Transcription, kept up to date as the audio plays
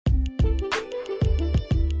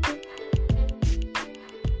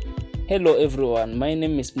Hello everyone, my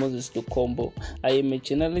name is Moses Lukombo. I am a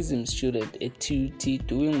journalism student at TUT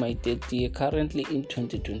doing my third year currently in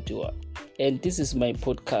 2021. And this is my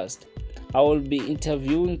podcast. I will be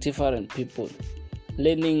interviewing different people,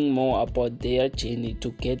 learning more about their journey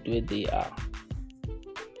to get where they are.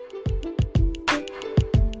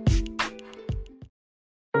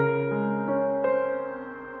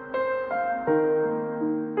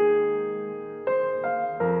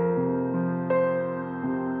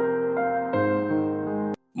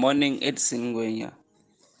 Morning, Edson Gwenya.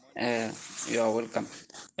 You are welcome.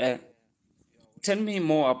 Tell me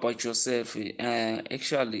more about yourself.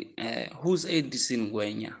 Who's Edison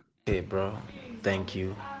Gwenya? Hey, bro. Thank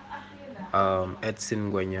you.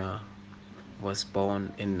 Edson Gwenya was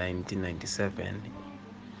born in 1997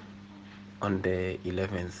 on the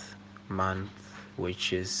 11th month,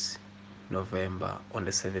 which is November, on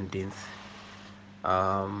the 17th.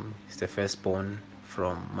 It's the firstborn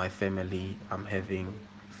from my family. I'm having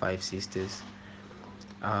 5 sisters.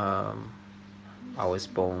 I was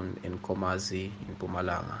born in Komazi, in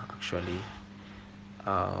Pumalanga, actually,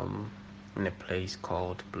 in a place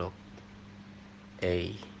called Block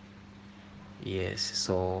A. Yes,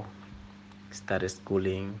 so started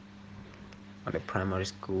schooling on the primary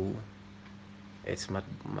school. It's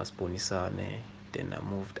Masponisane. Then I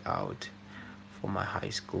moved out for my high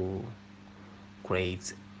school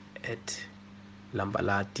grades at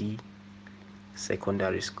Lambalati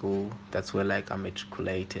secondary school. That's where I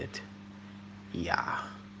matriculated. Yeah,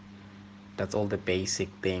 that's all the basic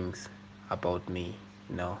things about me,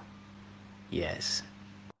 Yes.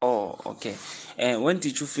 Oh, okay. When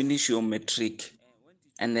did you finish your matric?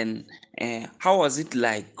 And then, how was it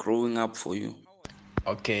like growing up for you?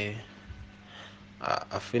 Okay,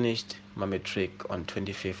 I finished my matric on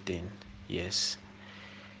 2015. Yes.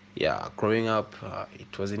 Yeah, growing up,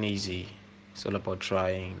 it wasn't easy. It's all about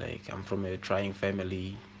trying. I'm from a trying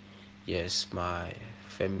family. Yes, my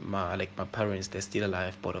parents, they're still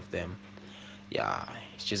alive, both of them. Yeah,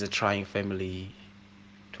 it's just a trying family.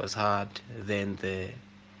 It was hard. Then the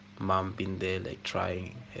mom been there,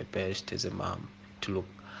 trying her best as a mom to look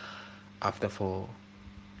after for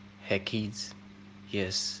her kids.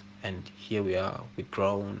 Yes, and here we are. We're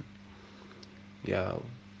grown. Yeah,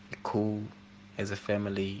 we're cool as a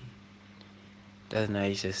family. That's the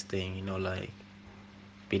nicest thing,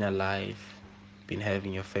 being alive, being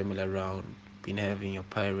having your family around, being having your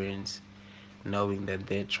parents, knowing that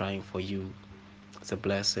they're trying for you. It's a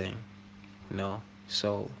blessing,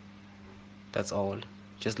 So that's all.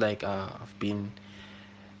 Just I've been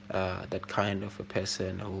that kind of a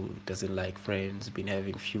person who doesn't like friends, been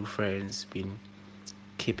having few friends, been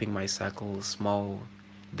keeping my circle small,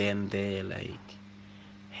 then there,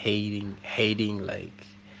 hating,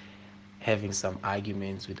 having some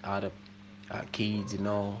arguments with other kids,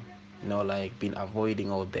 been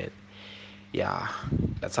avoiding all that. Yeah,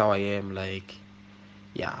 that's how I am.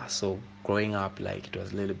 Yeah, so growing up, it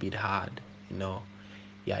was a little bit hard,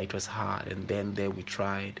 Yeah, it was hard, and then there we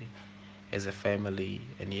tried as a family,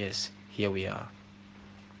 and yes, here we are.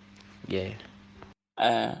 Yeah.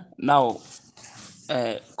 Now,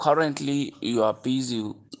 currently, you are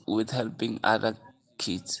busy with helping other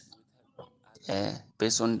kids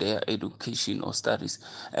based on their education or studies.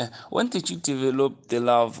 When did you develop the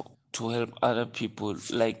love to help other people?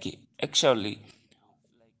 Actually,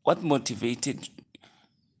 what motivated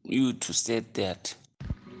you to state that?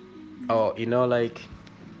 Oh,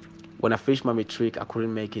 when I finished my matric, I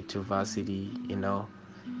couldn't make it to varsity,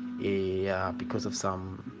 yeah, because of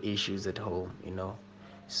some issues at home,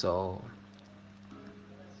 So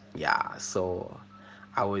yeah, so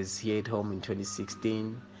I was here at home in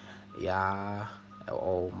 2016. Yeah,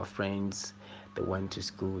 all my friends, they went to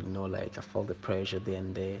school, I felt the pressure there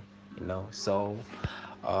and there, So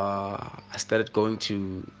I started going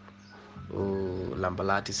to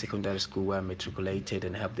Lambalati Secondary School, where I matriculated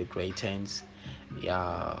and helped the grade 10s,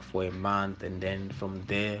 yeah, for a month. And then from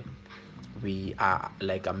there, I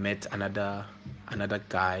met another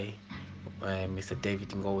guy, Mr. David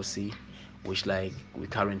Ngosi, which we're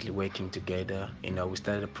currently working together. We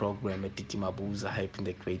started a program at Didi Mabuza, helping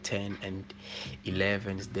the grade 10 and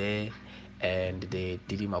 11s there, and the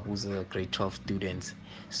Didi Mabuza grade 12 students.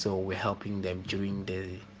 So we're helping them during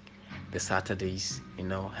the Saturdays,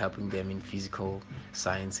 helping them in physical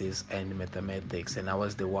sciences and mathematics. And I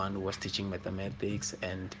was the one who was teaching mathematics,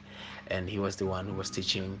 and he was the one who was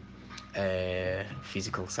teaching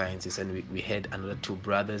physical sciences. And we had another two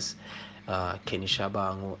brothers, Kenny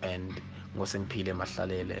Shabangu and Ngosenpile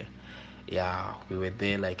Mahlalele. Yeah, we were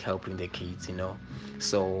there helping the kids,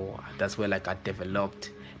 So that's where I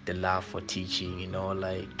developed the love for teaching,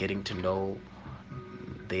 getting to know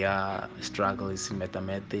their struggles in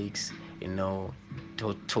mathematics,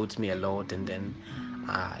 taught me a lot. And then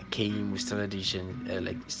I came with strategies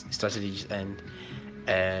and strategies and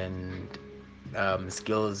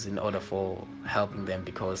skills in order for helping them,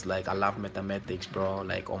 because like I love mathematics, bro.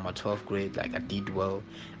 Like on my 12th grade, like I did well.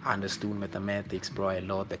 I understood mathematics, bro, a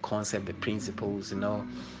lot. The concept, the principles,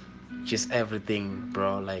 just everything,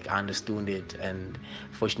 bro. Like I understood it, and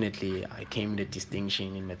fortunately I came with a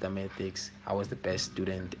distinction in mathematics. I was the best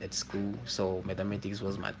student at school, so mathematics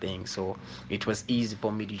was my thing. So it was easy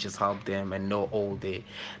for me to just help them and know all the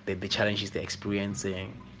challenges they're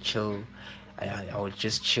experiencing. Chill. I would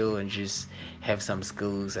just chill and just have some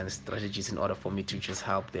skills and strategies in order for me to just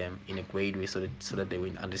help them in a great way, so that they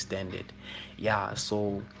will understand it. Yeah.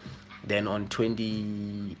 So then on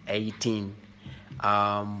 2018,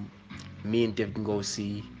 um, me and David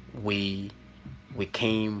Ngosi, we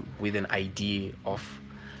came with an idea of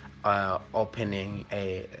opening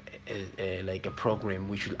like a program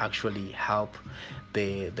which will actually help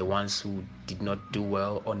the ones who did not do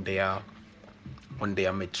well on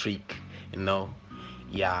their matric. you know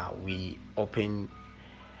yeah, we opened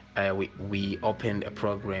a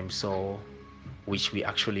program, so which we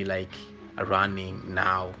actually like are running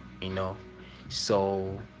now.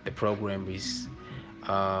 So the program is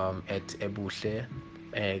at Ebuhle,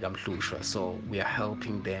 Gamhlushwa. So we are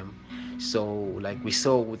helping them. So like we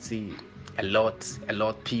saw, would see a lot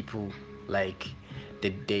people, like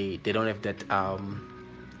they don't have that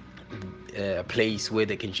a place where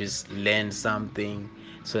they can just learn something,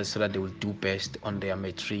 so that they will do best on their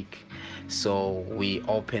matric. So we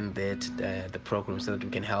opened the program so that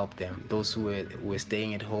we can help them. Those who were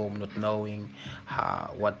staying at home, not knowing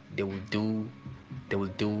what they will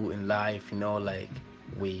do in life. Like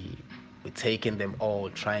we we taking them all,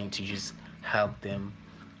 trying to just help them,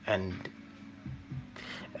 and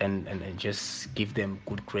and just give them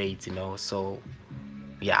good grades. So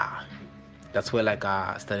yeah, that's where like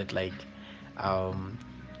I started like um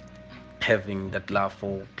having that love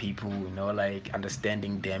for people, like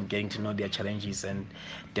understanding them, getting to know their challenges, and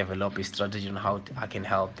develop a strategy on how I can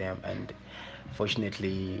help them. And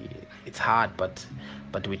fortunately, it's hard, but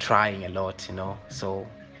we're trying a lot. So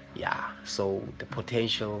yeah, so the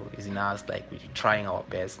potential is in us. Like we're trying our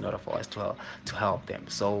best in order for us to help them.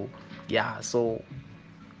 So yeah, so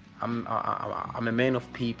I'm a man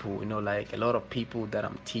of people, like a lot of people that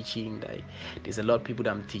I'm teaching. Like there's a lot of people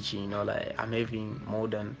that I'm teaching, like I'm having more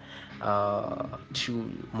than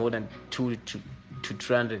two to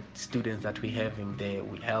 300 students that we're having there.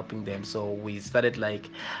 We're helping them. So we started like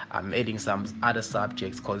adding some other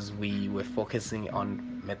subjects, because we were focusing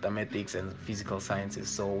on mathematics and physical sciences.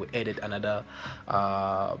 So we added another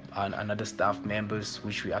staff members,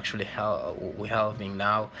 which we're helping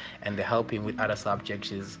now, and they're helping with other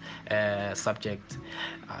subjects. And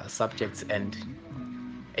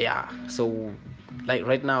yeah, so like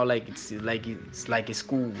right now, like it's like a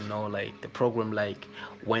school. Like the program like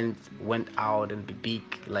went out and be big,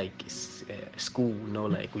 like school.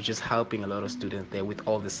 Like we're just helping a lot of students there with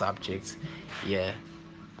all the subjects. Yeah.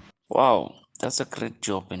 Wow, that's a great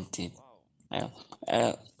job indeed. Yeah.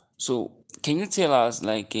 Uh, so, can you tell us,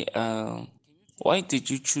 like, why did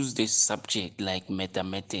you choose this subject, like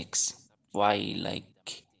mathematics? Why,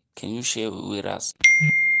 like, can you share with us?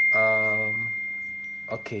 um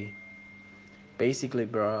okay, basically,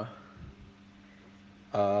 bro,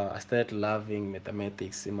 I started loving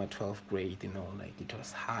mathematics in my 12th grade. Like it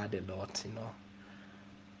was hard a lot,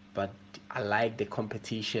 but I liked the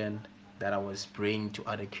competition that I was bringing to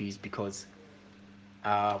other kids, because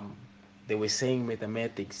um, they were saying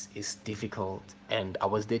mathematics is difficult, and I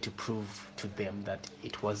was there to prove to them that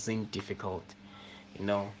it wasn't difficult.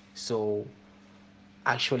 So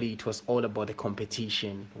actually it was all about the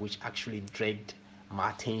competition, which actually dragged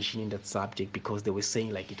my attention in that subject, because they were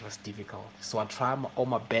saying like it was difficult. So I tried all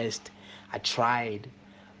my best. I tried,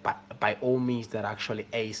 but by all means that I actually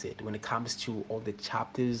ace it when it comes to all the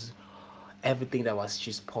chapters. Everything that was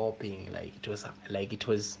just popping, like it was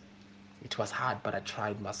hard, but I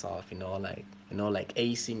tried myself. Like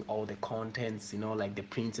acing all the contents, like the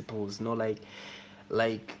principles,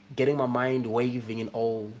 like getting my mind waving in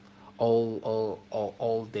all the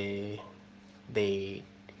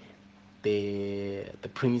the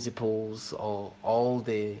principles, or all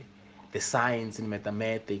the science in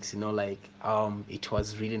mathematics. Like it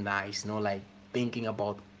was really nice. Like thinking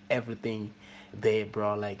about everything there,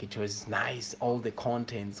 bro. Like it was nice, all the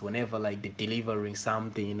contents, whenever like they delivering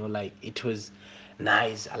something, like it was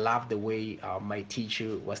nice. I love the way my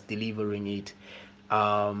teacher was delivering it.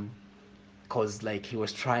 Because like he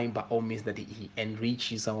was trying by all means that he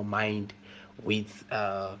enriches our mind with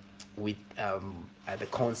the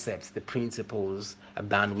concepts, the principles, and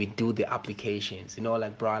then we do the applications.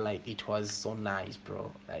 Like bro, like it was so nice,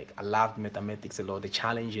 bro. Like I loved mathematics a lot. The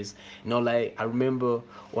challenges, like I remember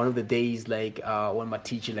one of the days, like when my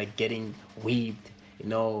teacher like getting whipped,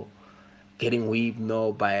 getting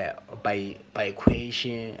whipped, by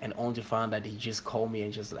equation, and only found that he just called me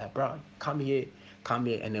and just like, bro, come here,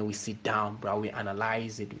 and then we sit down, bro. We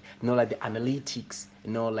analyze it, like the analytics,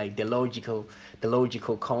 like the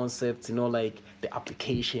logical concepts, like the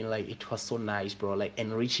application. Like it was so nice, bro. Like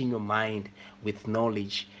enriching your mind with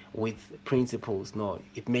knowledge, with principles. No,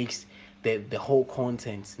 it makes the whole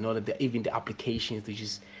content, like even the applications to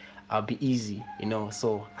just be easy.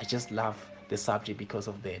 So I just love the subject because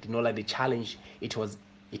of that. Like the challenge it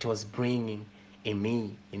was bringing in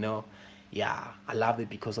me. Yeah, I love it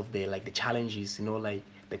because of the challenges. Like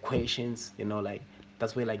the questions. Like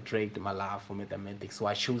that's where like dragged my love for mathematics. So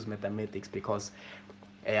I choose mathematics because,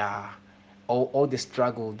 yeah, all the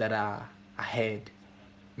struggle that I had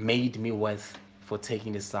made me worth for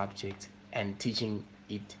taking the subject and teaching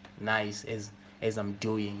it nice as I'm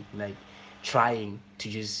doing, like trying to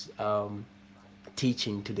just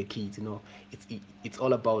teaching to the kids. It's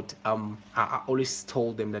all about I always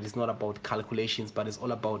told them that it's not about calculations, but it's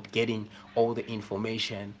all about getting all the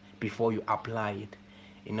information before you apply it,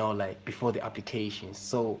 like before the application.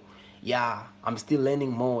 So yeah, I'm still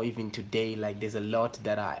learning more even today. Like there's a lot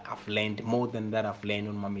that I've learned, more than that I've learned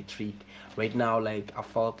on my matric. Right now, like I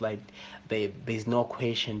felt like there's no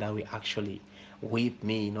question that we actually with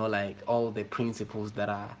me, like all the principles that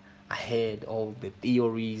I had, all the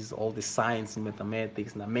theories, all the science and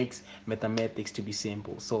mathematics, and that makes mathematics to be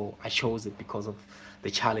simple. So I chose it because of the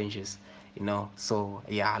challenges. So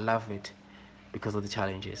yeah, I love it because of the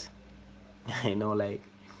challenges. Like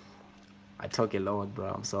I talk a lot, bro.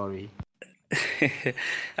 I'm sorry.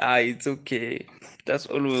 It's okay. That's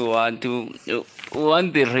all we want to. We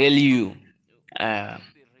want the real you. Uh,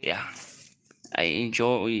 yeah, I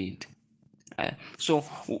enjoy it. So,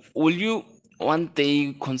 will you one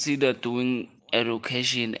day consider doing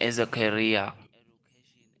education as a career,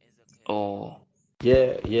 or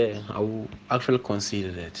Yeah, I will actually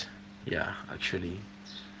consider that. Yeah, actually,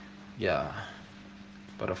 yeah.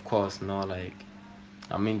 But of course, no, like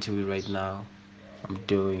I'm into it right now. I'm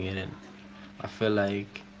doing it, and I feel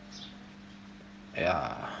like,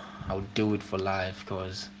 yeah, I'll do it for life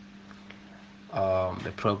because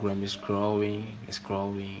the program is growing,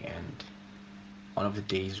 and one of the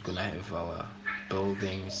days we're gonna have our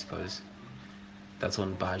buildings because that's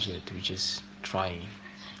on budget. We're just trying,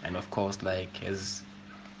 and of course, like as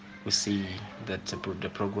we see that the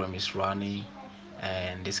program is running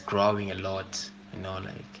and it's growing a lot,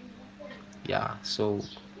 like yeah. So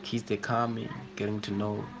kids they coming, getting to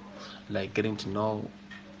know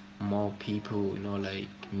more people, like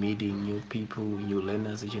meeting new people, new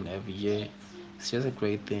learners each and every year. It's just a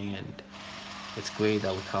great thing, and it's great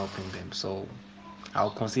that we're helping them. So I'll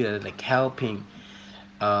consider it like helping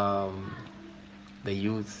um, the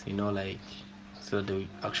youth, like so they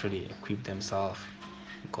actually equip themselves,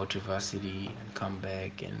 go to varsity and come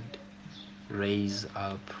back and raise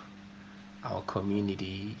up our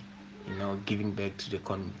community, giving back to the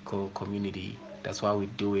community. That's what we're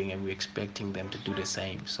doing, and we're expecting them to do the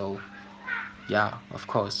same. So yeah, of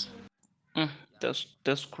course. mm,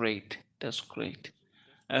 that's great. That's great.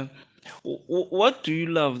 Um, what do you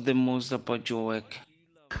love the most about your work?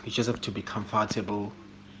 You just have to be comfortable,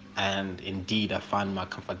 and indeed, I find my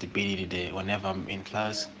comfortability there whenever I'm in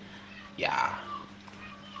class. Yeah,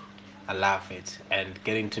 I love it, and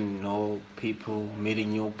getting to know people,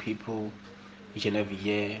 meeting new people each and every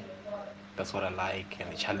year. That's what I like,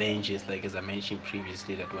 and the challenges, like as I mentioned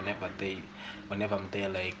previously, that whenever I'm there,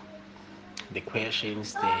 like the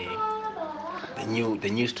questions, the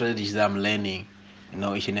new strategies that I'm learning,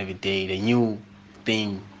 each and every day, the new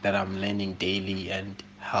thing that I'm learning daily, and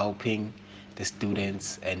helping the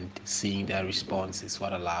students and seeing their response is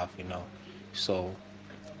what I love. So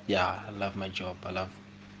yeah, I love my job. I love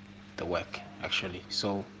the work actually.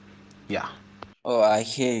 So yeah. Oh, I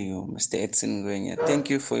hear you, Mr. Edson Gwenya. Thank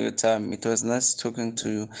you for your time. It was nice talking to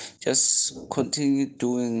you. Just continue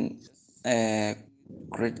doing a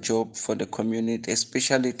great job for the community,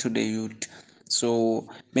 especially to the youth. So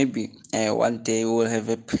maybe one day we'll have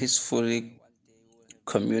a peaceful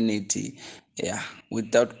community, yeah,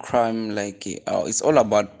 without crime. Like it's all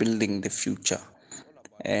about building the future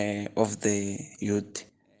of the youth.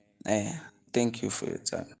 Uh, Thank you for your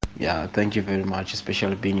time. Yeah, thank you very much,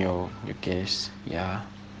 especially being your guest. Yeah,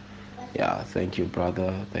 thank you,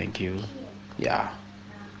 brother. Thank you. Yeah,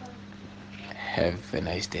 have a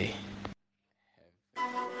nice day.